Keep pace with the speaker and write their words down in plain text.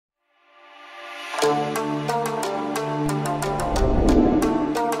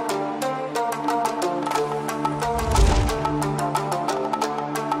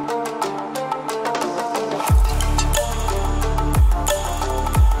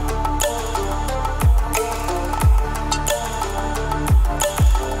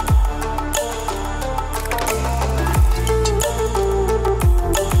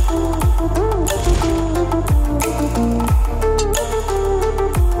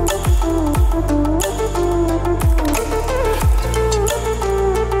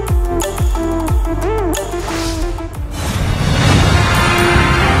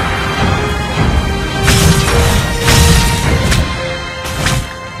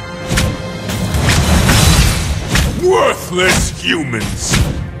Worthless humans!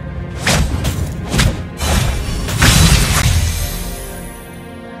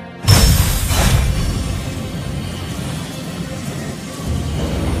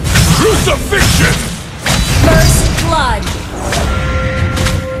 Crucifixion! First blood!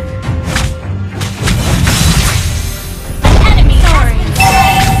 An enemy has been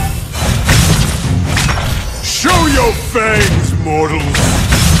slain! Show your fangs, mortals!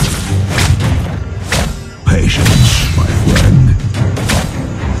 Patience, my friend.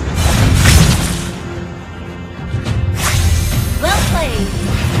 Well played!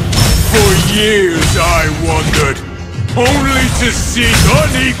 For years I wandered, only to seek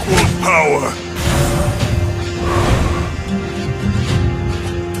unequaled power.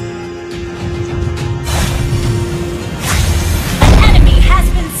 An enemy has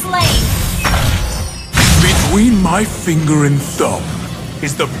been slain! Between my finger and thumb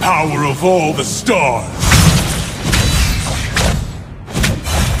is the power of all the stars.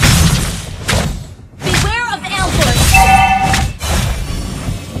 Beware of Aldous!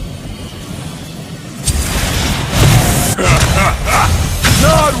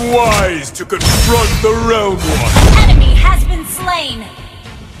 Not wise to confront the Realm One. An enemy has been slain!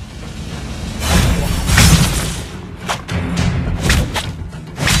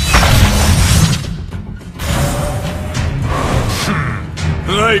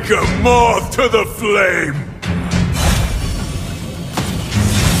 Like a moth to the flame.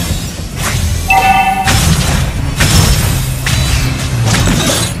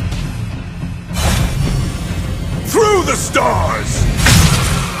 Through the stars!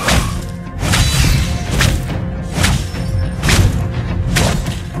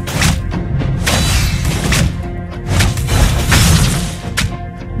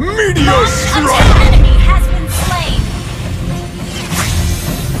 Meteor strike! An enemy has been slain!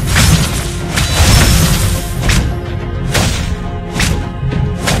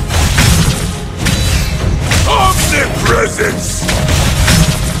 Omnipresence!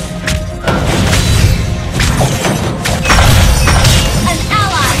 An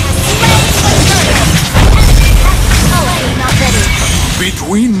ally has slain the turtle! Enemy has been slain already!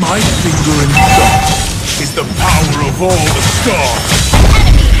 Between my finger and thumb is the power of all the stars.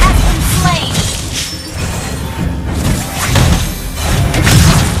 Enemy has been slain!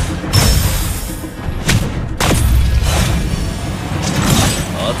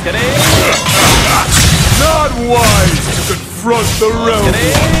 Not wise to confront the Realm One.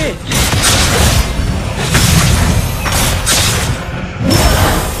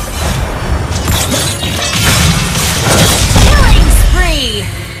 Killing spree!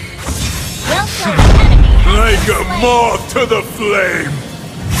 Well played, enemy has Like been a slain. moth to the flame.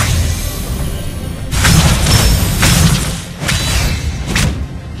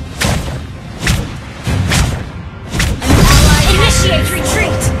 Initiate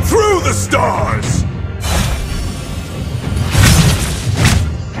retreat! Through the stars!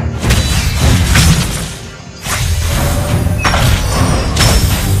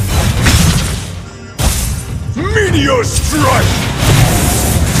 Meteor strike!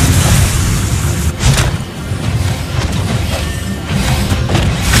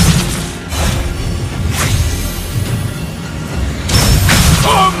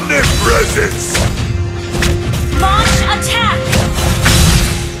 Omnipresence! Launch attack!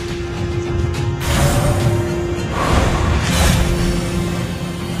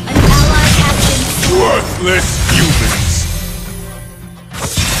 An ally has been slain. Worthless humans!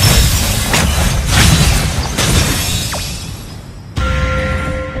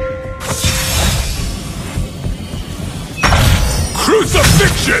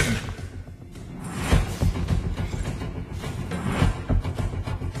 Crucifixion!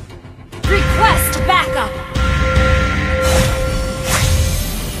 Request backup!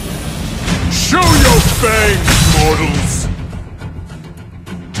 Show your fangs, mortals!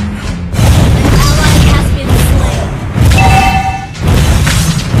 An ally has been slain.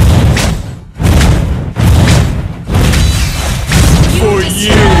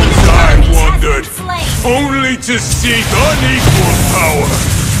 to seek unequal power!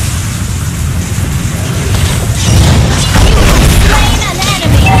 Slain an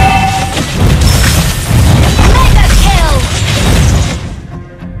enemy! Mega kill!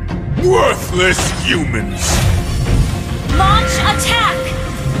 Worthless humans! Launch attack!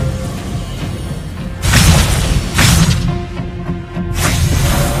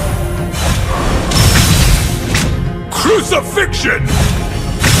 Crucifixion!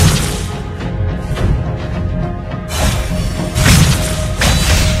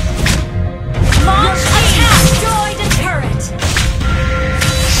 Launch attack! Destroy the turret!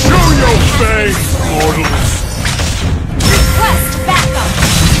 Show your fangs, mortals! Request backup!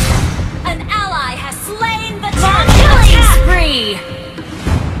 An ally has slain the turret! Killing spree!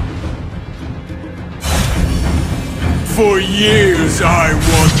 For years I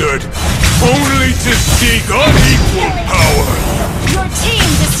wandered, only to seek unequal power! Your team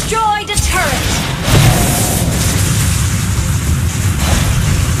destroyed a turret!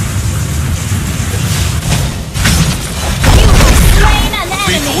 You have slain an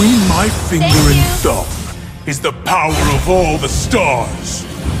enemy! Between my finger Thank and you. thumb is the power of all the stars!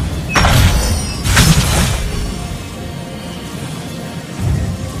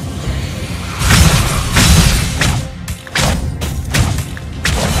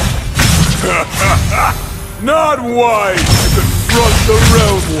 Not wise to confront the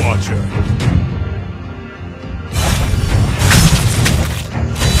Realm Watcher!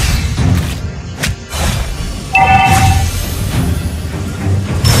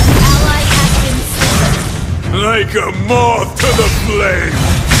 Ally has been slain! Like a moth to the flame!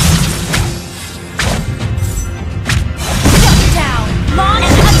 Shut down!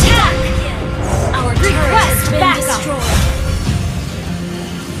 Launch attack! Our turret has been destroyed!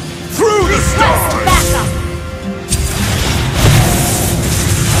 Through the Request stars! backup!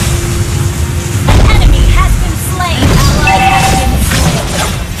 An enemy has been slain! Ally has been slain!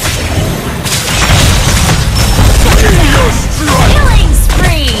 Your strike! Killing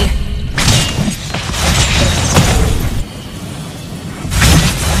spree! Shut down!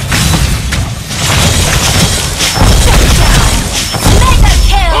 Mega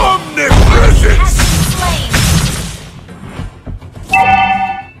kill! Omnipresence! Has been slain!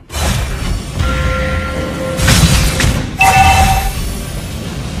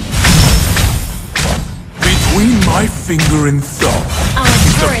 Between my finger and thumb Our is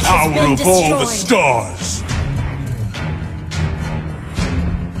the turret has power been of all the destroyed! stars!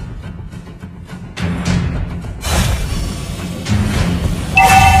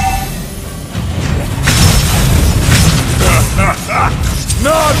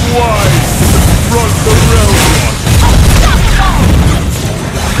 Not wise to confront the Realm Watcher!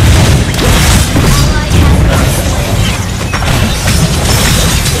 Ally has been slain!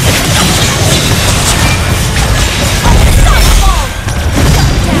 Unstoppable!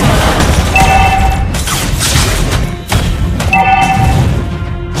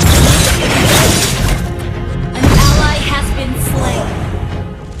 An ally has been slain.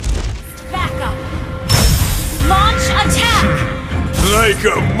 Backup! Launch attack! Like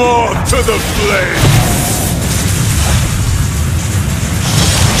a moth to the flame!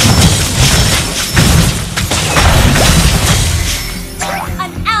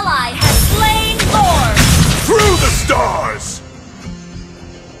 An ally has slain Lord! Through the stars!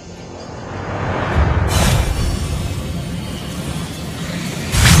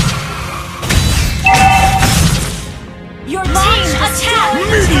 Your team attack!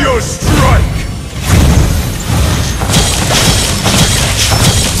 Meteor strike!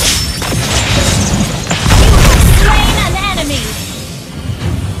 Slain an enemy!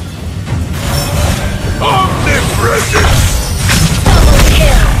 Omnipresence! Double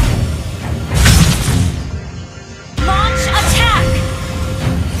kill! Launch attack!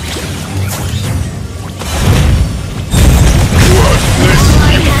 Worthless!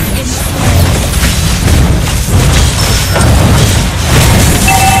 Ally has been slain.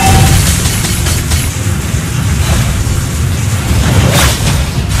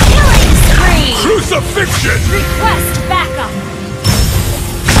 Killing spree! Crucifixion! Request backup!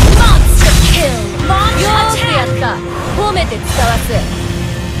 Monster kill! Launch attack! 褒めて使わす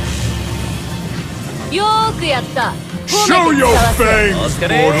よーくやった Show your fangs,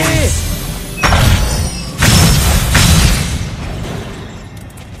 mortals!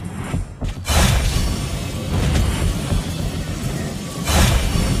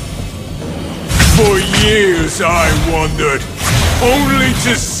 For years I wandered, only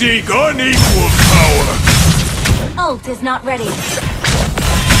to seek unequal power! Ult is not ready.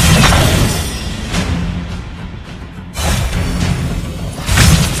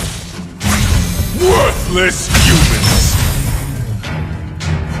 Worthless! worthless humans.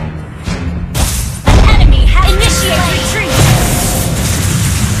 An enemy has initiated retreat.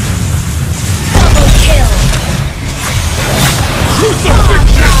 Double kill.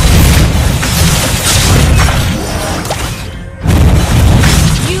 Crucifixion!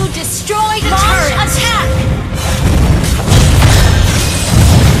 You destroyed a turret. Attack.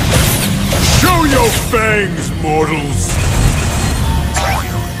 Show your fangs, mortals!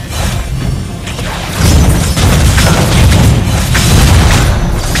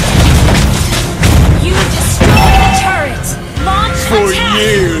 You destroyed a turret. Launch For attack.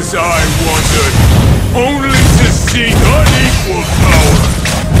 years I wandered, only to seek unequal power.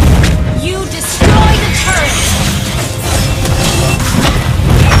 You destroyed a turret.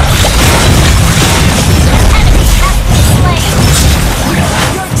 Enemy has been slain.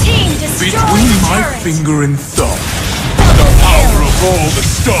 Your team destroyed Between the my turret. finger and thumb, Double the power kill. of all the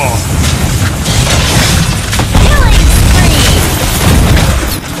stars.